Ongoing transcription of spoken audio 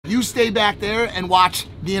You stay back there and watch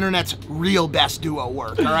the internet's real best duo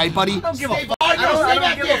work. All right, buddy? I don't give a fuck. I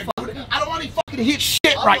don't give a fuck. I don't want any fucking hit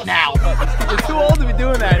shit right now. You're too old to be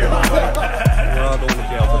doing that. We're all going to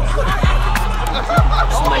jail for that.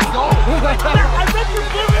 Oh my God.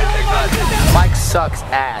 Mike sucks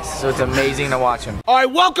ass, so it's amazing to watch him. All right,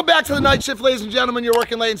 welcome back to the night shift, ladies and gentlemen. You're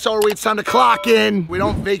working late and so are we. It's time to clock in. We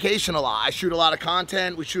don't vacation a lot. I shoot a lot of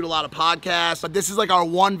content. We shoot a lot of podcasts, but this is like our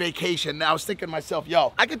one vacation. Now I was thinking to myself,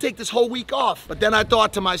 yo, I could take this whole week off. But then I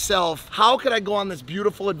thought to myself, how could I go on this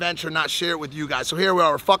beautiful adventure and not share it with you guys? So here we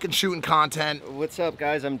are, we're fucking shooting content. What's up,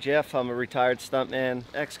 guys? I'm Jeff. I'm a retired stuntman,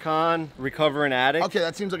 ex-con, recovering addict. Okay,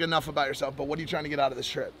 that seems like enough about yourself, but what are you trying to get out of this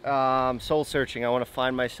trip? Soul searching. I want to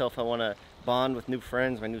find myself. I want to bond with new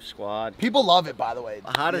friends, my new squad. People love it, by the way.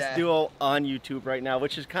 Hottest duo on YouTube right now,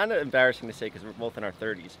 which is kind of embarrassing to say because we're both in our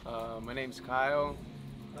 30s. My name's Kyle.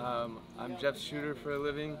 I'm Jeff's shooter for a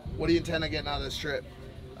living. What do you intend on getting out of this trip?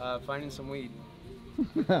 Finding some weed.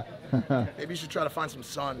 Maybe you should try to find some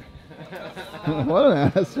sun. What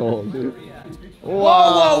an asshole, dude. Whoa,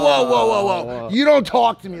 whoa, whoa, whoa, whoa, whoa. You don't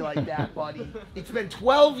talk to me like that, buddy. It's been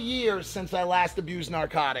 12 years since I last abused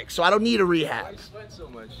narcotics, so I don't need a rehab. I sweat so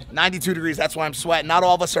much. 92 degrees, that's why I'm sweating. Not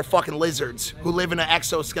all of us are fucking lizards who live in an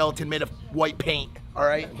exoskeleton made of white paint, all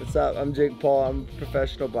right? What's up? I'm Jake Paul. I'm a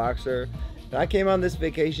professional boxer. And I came on this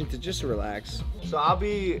vacation to just relax. So I'll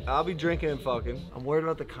be drinking and fucking. I'm worried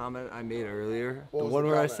about the comment I made earlier. The one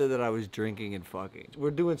where I said that I was drinking and fucking.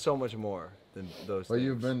 We're doing so much more than those Well, things.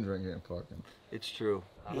 you've been drinking and fucking. It's true.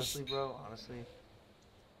 Honestly, bro, honestly.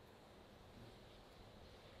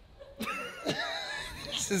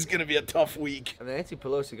 This is gonna be a tough week. And Nancy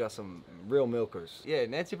Pelosi got some real milkers. Yeah,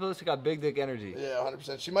 Nancy Pelosi got big dick energy. Yeah,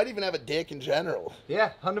 100%. She might even have a dick in general.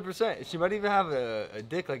 Yeah, 100%. She might even have a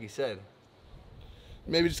dick like you said.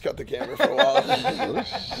 Maybe just cut the camera for a while.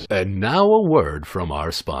 And now a word from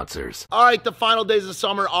our sponsors. All right, the final days of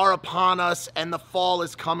summer are upon us, and the fall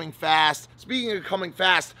is coming fast. Speaking of coming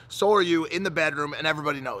fast, so are you in the bedroom, and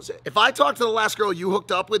everybody knows it. If I talked to the last girl you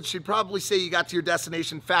hooked up with, she'd probably say you got to your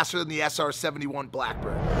destination faster than the SR-71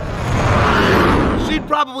 Blackbird. She'd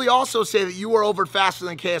probably also say that you were over faster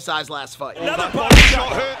than KSI's last fight. Another body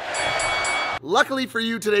shot hurt. Luckily for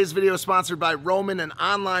you, today's video is sponsored by Roman, an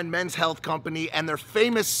online men's health company, and their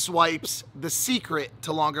famous swipes, the secret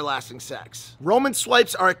to longer lasting sex. Roman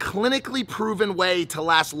swipes are a clinically proven way to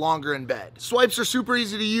last longer in bed. Swipes are super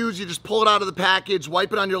easy to use. You just pull it out of the package,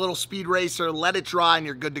 wipe it on your little speed racer, let it dry, and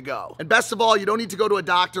you're good to go. And best of all, you don't need to go to a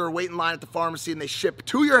doctor or wait in line at the pharmacy, and they ship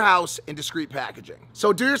to your house in discreet packaging.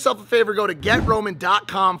 So do yourself a favor, go to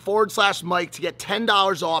getroman.com/Mike to get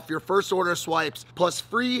 $10 off your first order of swipes, plus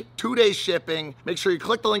free 2-day shipping. Make sure you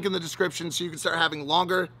click the link in the description so you can start having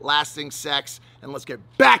longer lasting sex. And let's get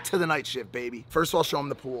back to the night shift, baby. First of all, show them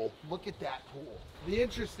the pool. Look at that pool. The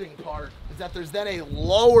interesting part is that there's then a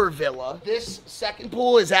lower villa. This second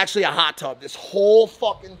pool is actually a hot tub. This whole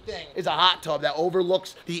fucking thing is a hot tub that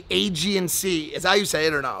overlooks the Aegean Sea. Is that how you say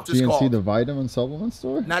it or no? GNC, the vitamin supplement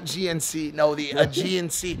store? Not GNC, no, the Aegean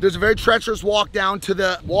Sea. There's a very treacherous walk down to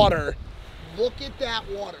the water. Look at that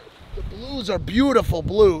water. The blues are beautiful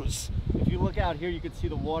blues. If you look out here, you can see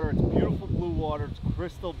the water. It's beautiful blue water. It's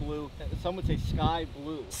crystal blue. Some would say sky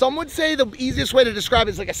blue. Some would say the easiest way to describe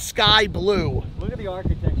it is like a sky blue. Look at the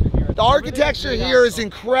architecture here. The architecture here is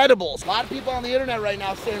incredible. A lot of people on the internet right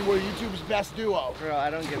now saying we're YouTube's best duo. Bro, I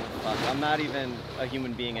don't give a fuck. I'm not even a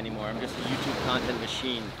human being anymore. I'm just a YouTube content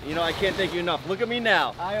machine. You know, I can't thank you enough. Look at me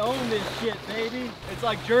now. I own this shit, baby. It's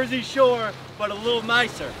like Jersey Shore, but a little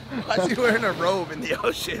nicer. Why is he wearing a robe in the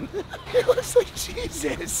ocean? It looks like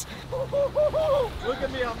Jesus. Look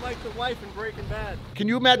at me, I'm like the wife in Breaking Bad. Can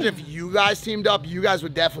you imagine if you guys teamed up? You guys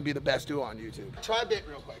would definitely be the best duo on YouTube. Try a bit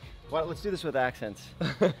real quick. Well, let's do this with accents.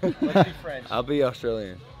 Let's be French. I'll be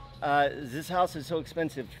Australian. This house is so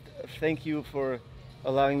expensive. Thank you for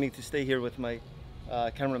allowing me to stay here with my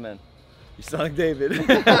cameraman. You sound like David.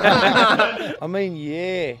 I mean,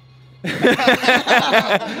 yeah.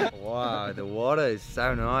 Wow, the water is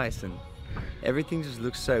so nice and everything just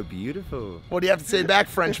looks so beautiful. What do you have to say back,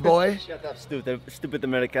 French boy? Shut up, stupid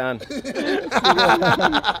American.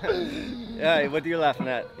 Yeah, what are you laughing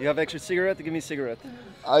at? You have extra cigarette? Give me a cigarette.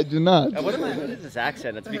 I do not. What is this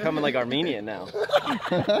accent? It's becoming like Armenian now.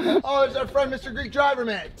 Oh, it's our friend Mr. Greek Driver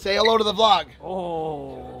Man. Say hello to the vlog.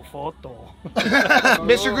 Oh, photo.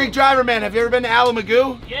 Mr. Greek Driver Man, have you ever been to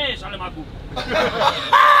Alamagoo? Yes, Alamagoo.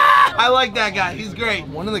 I like that guy, he's great.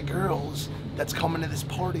 One of the girls that's coming to this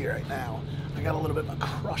party right now, I got a little bit of a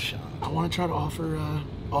crush on. I want to try to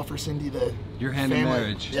offer Cindy the Your hand in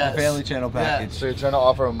marriage. Yes. The family channel package. So you're trying to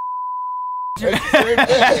offer him.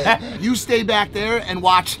 You stay back there and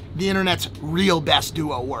watch the internet's real best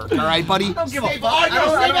duo work. All right, buddy? I don't give a fuck. I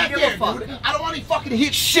I don't give a fuck. Dude. I don't want any fucking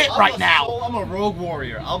hit shit right now. I'm a rogue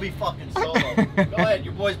warrior. I'll be fucking solo. Go ahead.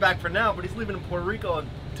 Your boy's back for now, but he's leaving in Puerto Rico in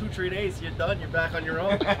 2-3 days. You're done. You're back on your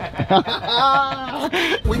own.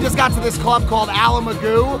 We just got to this club called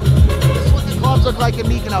Alamagoo. This is what the clubs look like in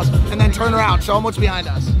Mykonos. And then turn around. Show them what's behind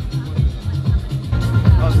us.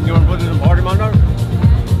 Oh, so you want to put in a party monitor? A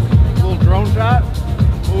little drone shot?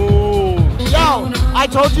 Ooh. Yo, I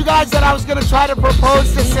told you guys that I was gonna try to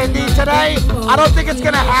propose to Cindy today. I don't think it's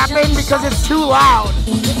gonna happen because it's too loud.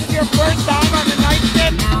 This is your first time on the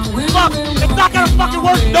nightstick? Look, it's not gonna fucking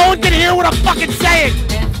work. No one can hear what I'm fucking saying.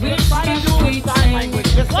 Just try to do sign language.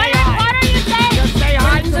 Just say hi. What are you saying? Just say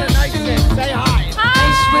hi to the nightstick. Say hi. Hi.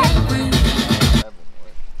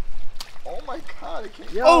 Oh my god, I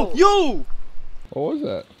can't. Yo. Oh, yo! What was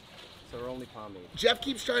that? It's our only pomade. Jeff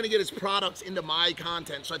keeps trying to get his products into my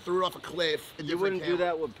content, so I threw it off a cliff. You wouldn't do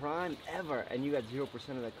that with Prime ever, and you got 0%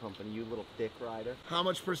 of that company, you little dick rider. How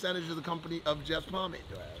much percentage of the company of Jeff's pomade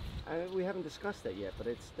do I have? We haven't discussed that yet, but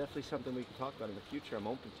it's definitely something we can talk about in the future. I'm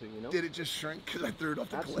open to, you know? Did it just shrink because I threw it off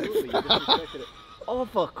the Absolutely, cliff? you disrespected it.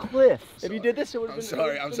 Off a cliff. If you did this, it would have I'm been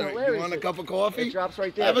sorry, I'm sorry. You want a cup of coffee? It drops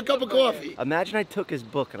right there. Have a cup of coffee. Imagine I took his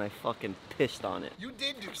book and I fucking pissed on it. You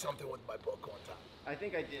did do something with my book one time. I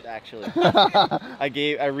think I did actually.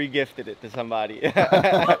 I re-gifted it to somebody.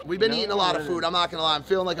 We've been eating a lot of food. I'm not gonna lie. I'm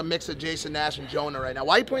feeling like a mix of Jason Nash and Jonah right now.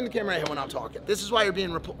 Why are you pointing the camera at him when I'm talking? This is why you're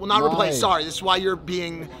being not replaced. Sorry, this is why you're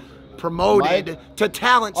being promoted to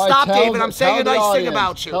talent. Stop, David. I'm saying a nice thing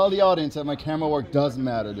about you. Tell the audience that my camera work does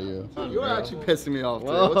matter to you. You're actually pissing me off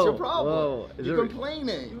today. What's your problem? You're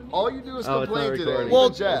complaining. All you do is complain today. Well,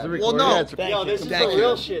 no. Yo, this is the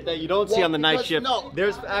real shit that you don't see on the night shift.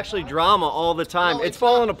 There's actually drama all the time. It's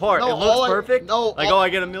falling apart. It looks perfect. Like, oh, I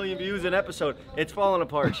get 1 million views an episode. It's falling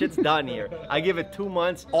apart. Shit's done here. I give it 2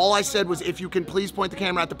 months. All I said was, if you can please point the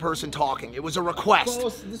camera at the person talking. It was a request.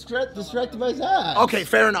 Distracted by his ass. Okay,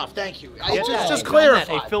 fair enough. Thank you. Just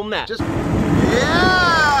clarify. Hey, film that. Yeah!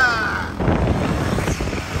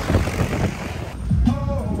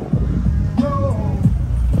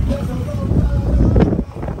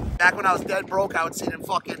 Back when I was dead broke, I would see it in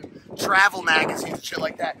fucking travel magazines and shit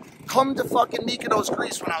like that. Come to fucking Mykonos,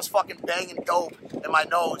 Greece when I was fucking banging dope in my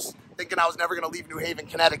nose, thinking I was never gonna leave New Haven,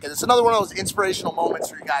 Connecticut. It's another one of those inspirational moments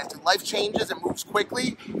for you guys. Dude, life changes and moves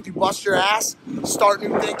quickly. If you bust your ass, start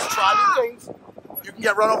new things, try new things, you can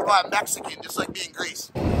get run over by a Mexican just like me in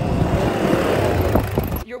Greece.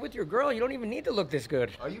 You're with your girl, you don't even need to look this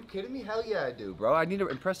good. Are you kidding me? Hell yeah I do, bro. I need to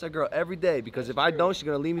impress that girl every day because if I don't, she's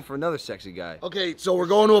gonna leave me for another sexy guy. Okay, so we're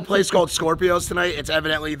going to a place called Scorpios tonight. It's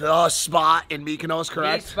evidently the spot in Mykonos,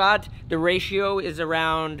 correct? The spot, the ratio is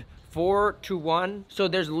around 4 to 1. So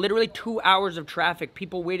there's literally 2 hours of traffic,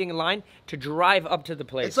 people waiting in line to drive up to the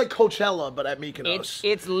place. It's like Coachella, but at Mykonos.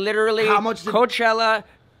 It's literally Coachella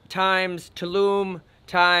times Tulum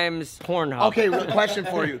times Pornhub. Okay, question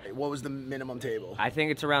for you. What was the minimum table? I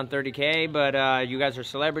think it's around 30K, but you guys are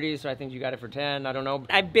celebrities, so I think you got it for 10. I don't know.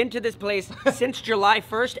 I've been to this place since July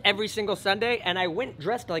 1st every single Sunday, and I went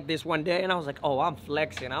dressed like this one day, and I was like, oh, I'm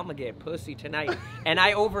flexing. I'm gonna get pussy tonight. And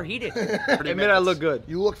I overheated. Admit I look good.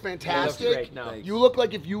 You look fantastic. You look great. No. You look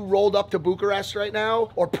like if you rolled up to Bucharest right now,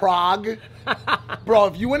 or Prague. Bro,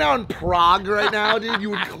 if you went out in Prague right now, dude, you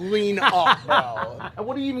would clean up, bro. And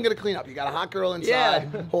what are you even gonna clean up? You got a hot girl inside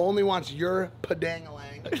who only wants your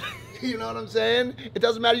padangalang. You know what I'm saying? It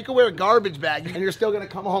doesn't matter. You can wear a garbage bag and you're still gonna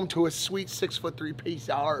come home to a sweet 6'3" piece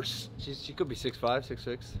of arse. She could be 6'5",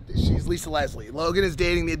 6'6". She's Lisa Leslie. Logan is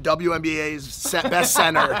dating the WNBA's best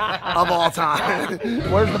center of all time.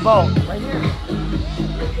 Where's the boat? Right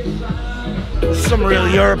here. Some real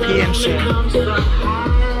European shit.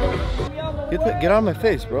 Get out of my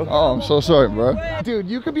face, bro. Oh, I'm so sorry, bro. Dude,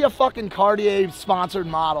 you could be a fucking Cartier sponsored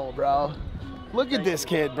model, bro. Look at this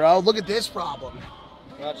kid, bro. Look at this problem.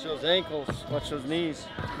 Watch those ankles. Watch those knees.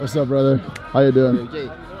 What's up, brother? How you doing?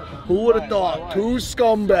 Who would have thought 2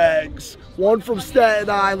 scumbags, one from Staten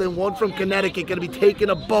Island, one from Connecticut, gonna be taking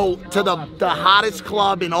a boat to the hottest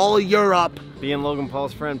club in all of Europe. Being Logan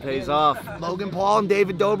Paul's friend pays off. Logan Paul and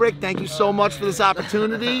David Dobrik, thank you so much for this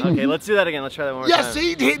opportunity. Okay, let's do that again. Let's try that one more time.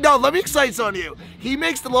 See, no, let me excite on you. He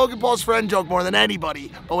makes the Logan Paul's friend joke more than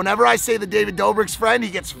anybody, but whenever I say the David Dobrik's friend,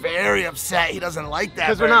 he gets very upset. He doesn't like that.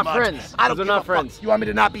 Because we're not friends. I don't give a fuck. You want me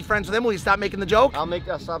to not be friends with him? Will you stop making the joke? I'll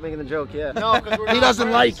stop making the joke, yeah. No, because he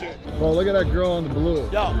doesn't like it. Bro, look at that girl in the blue.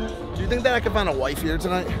 Yo, do you think that I can find a wife here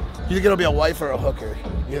tonight? You think it'll be a wife or a hooker?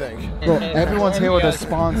 You think? Bro, everyone's here with a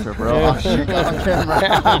sponsor, bro. Oh, shit, on camera.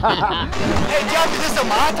 Hey, Jeff, is this a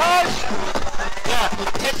montage?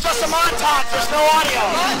 Yeah. It's just a montage. There's no audio.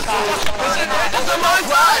 It's a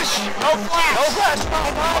montage. No flash. No flash.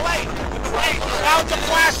 No, wait. Now it's a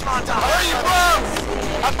flash montage. Where are you from?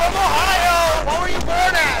 I'm from Ohio. What were you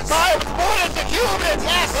born as? I was born as a human.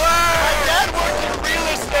 Yes. My dad worked in real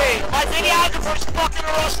estate. My videographer's fucking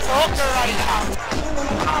a roast hooker right now.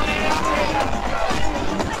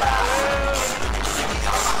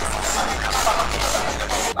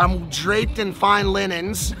 I'm draped in fine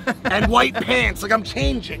linens and white pants. Like I'm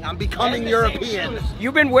changing. I'm becoming European.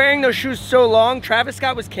 You've been wearing those shoes so long. Travis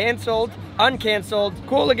Scott was canceled, uncanceled,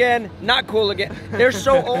 cool again, not cool again. They're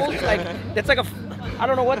so old. Like it's like a. I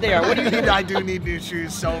don't know what they are. What do you need? I do need new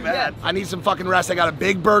shoes so bad. Yeah. I need some fucking rest. I got a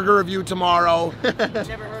big burger review tomorrow.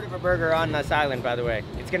 Never heard of a burger on this island, by the way.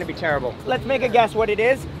 It's gonna be terrible. Let's make a guess what it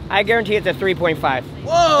is. I guarantee it's a 3.5.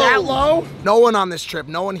 Whoa! That low? No one on this trip,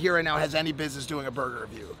 no one here right now has any business doing a burger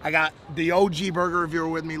review. I got the OG burger reviewer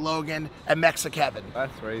with me, Logan, and Mexa-Kevin.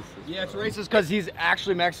 That's racist. Yeah, it's racist because he's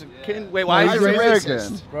actually Mexican. Wait, Why why is is he he racist?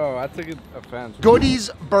 American? Bro, I took offense. Goody's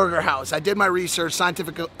Burger House. I did my research,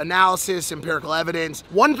 scientific analysis, empirical evidence.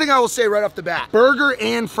 One thing I will say right off the bat, burger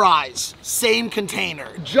and fries, same container.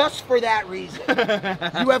 Just for that reason.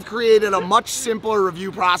 You have created a much simpler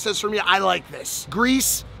review process for me. I like this.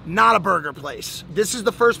 Greece, not a burger place. This is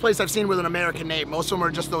the first place I've seen with an American name. Most of them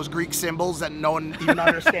are just those Greek symbols that no one even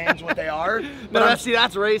understands what they are. No, see,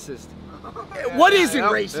 that's racist. What isn't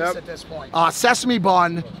racist at this point? Sesame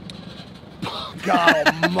bun. God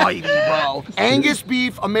almighty, bro. Angus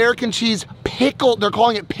beef, American cheese, pickle. They're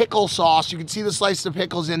calling it pickle sauce. You can see the slice of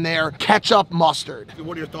pickles in there. Ketchup, mustard.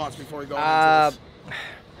 What are your thoughts before we go into this?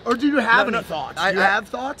 Or do you have any thoughts? Do you have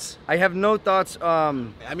thoughts? I have no thoughts. I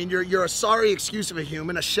mean, you're a sorry excuse of a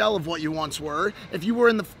human, a shell of what you once were. If you were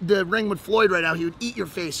in the ring with Floyd right now, he would eat your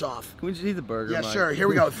face off. Can we just eat the burger, Yeah, Mike? sure. Here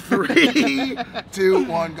we go. 3, 2,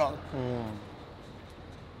 1, go.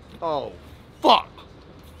 Oh. Fuck.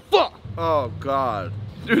 Fuck. Oh, God.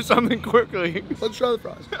 Do something quickly. Let's try the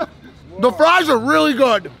fries. The fries are really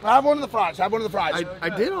good. Have one of the fries. Have one of the fries. I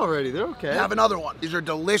did already. They're okay. Have another one. These are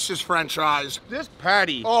delicious French fries. This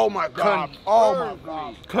patty. Oh my God. Oh my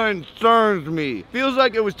God. Concerns me. Feels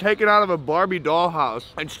like it was taken out of a Barbie dollhouse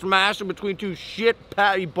and smashed in between two shit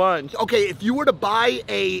patty buns. Okay, if you were to buy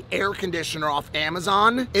a air conditioner off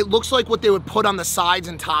Amazon, it looks like what they would put on the sides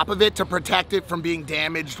and top of it to protect it from being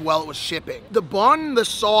damaged while it was shipping. The bun, the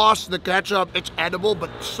sauce, the ketchup, it's edible, but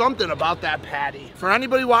something about that patty. For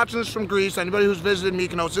anybody watching this from Greece, anybody who's visited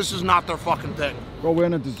Mykonos, this is not their fucking thing. Bro, we're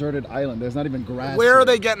on a deserted island. There's not even grass. Where are here.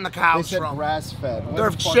 they getting the cows They said from? grass-fed.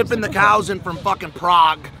 They're shipping the cows in from fucking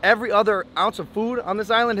Prague. Every other ounce of food on this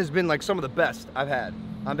island has been like some of the best I've had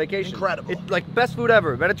on vacation. Incredible. It's like best food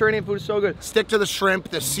ever. Mediterranean food is so good. Stick to the shrimp,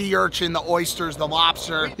 the sea urchin, the oysters, the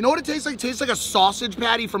lobster. You know what it tastes like? It tastes like a sausage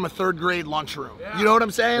patty from a 3rd grade lunchroom. Yeah. You know what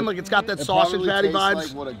I'm saying? Like it's got that sausage patty vibes. Like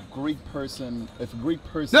what a Greek person, if a Greek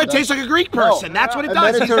person. No, it tastes like a Greek person. That's what it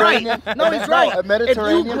does. He's right. No, he's right. A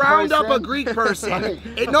Mediterranean if you ground up a person. Greek person,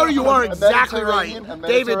 no, you are exactly right.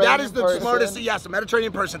 David, that is the smartest. Yes, a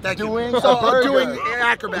Mediterranean person. Thank you. Doing a burger. Doing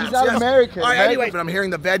acrobats. He's not yes. American. All right, right? anyway, but I'm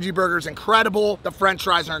hearing the veggie burger's incredible. The French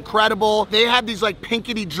fries are incredible. They have these like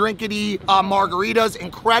pinkety drinkety margaritas,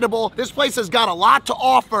 incredible. This place has got a lot to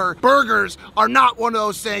offer. Burgers are not one of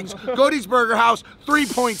those things. Goody's Burger House,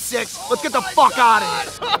 3.6. Let's get the fuck out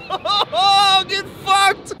of here. Oh, get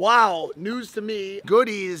fucked! Wow, news to me.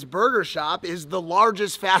 Goody's Burger Shop is the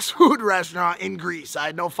largest fast food restaurant in Greece. I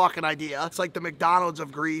had no fucking idea. It's like the McDonald's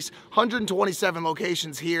of Greece. 127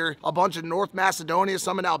 locations here. A bunch in North Macedonia,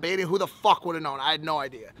 some in Albania. Who the fuck would have known? I had no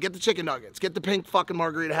idea. Get the chicken nuggets. Get the pink fucking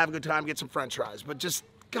margarita. Have a good time. Get some French fries. But just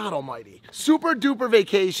God almighty. Super duper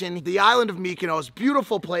vacation, the island of Mykonos,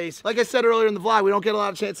 beautiful place. Like I said earlier in the vlog, we don't get a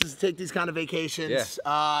lot of chances to take these kind of vacations.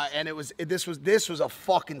 Yeah. And this was a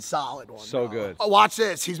fucking solid one. So good. Oh, watch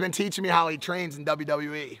this. He's been teaching me how he trains in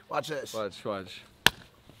WWE. Watch this. Watch.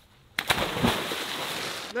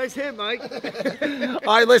 Nice hit, Mike.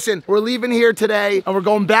 All right, listen, we're leaving here today and we're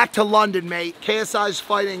going back to London, mate. KSI's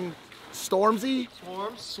fighting Stormzy?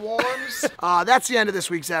 Swarms. That's the end of this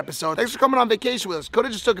week's episode. Thanks for coming on vacation with us. Could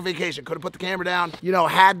have just took a vacation. Could have put the camera down, you know,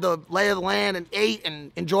 had the lay of the land and ate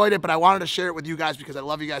and enjoyed it, but I wanted to share it with you guys because I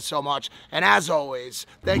love you guys so much. And as always,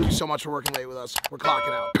 thank you so much for working late with us. We're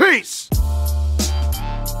clocking out. Peace!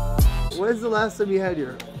 When's the last time you had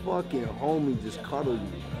your fucking homie just cuddle you?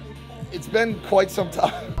 It's been quite some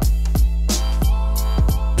time.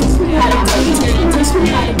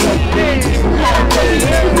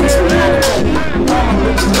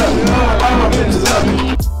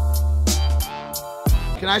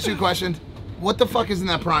 Can I ask you a question? What the fuck is in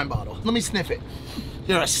that Prime bottle? Let me sniff it.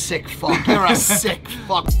 You're a sick fuck. You're a sick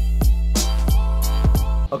fuck.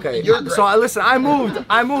 Okay, You're great. so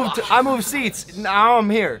I moved seats. Now I'm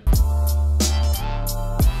here.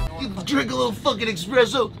 You drink a little fucking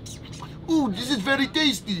espresso. Ooh, this is very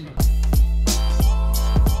tasty.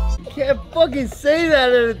 You can't fucking say that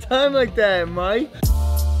at a time like that, Mike.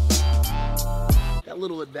 That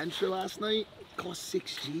little adventure last night cost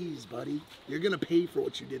 6 G's, buddy. You're gonna pay for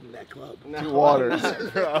what you did in that club. 2 waters.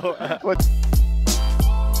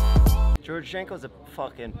 George Schenko's a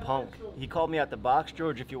fucking punk. He called me out the box.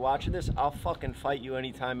 George, if you're watching this, I'll fucking fight you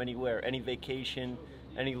anytime, anywhere. Any vacation,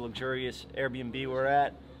 any luxurious Airbnb we're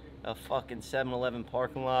at, a fucking 7-Eleven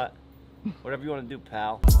parking lot, whatever you want to do,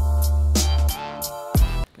 pal.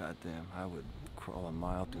 Goddamn, I would crawl a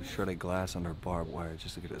mile through shredded glass under barbed wire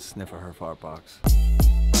just to get a sniff of her fart box.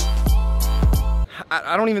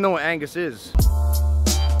 I don't even know what Angus is.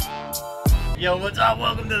 Yo, what's up?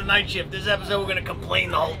 Welcome to the night shift. This episode we're gonna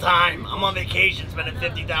complain the whole time. I'm on vacation spending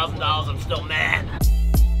 $50,000. I'm still mad.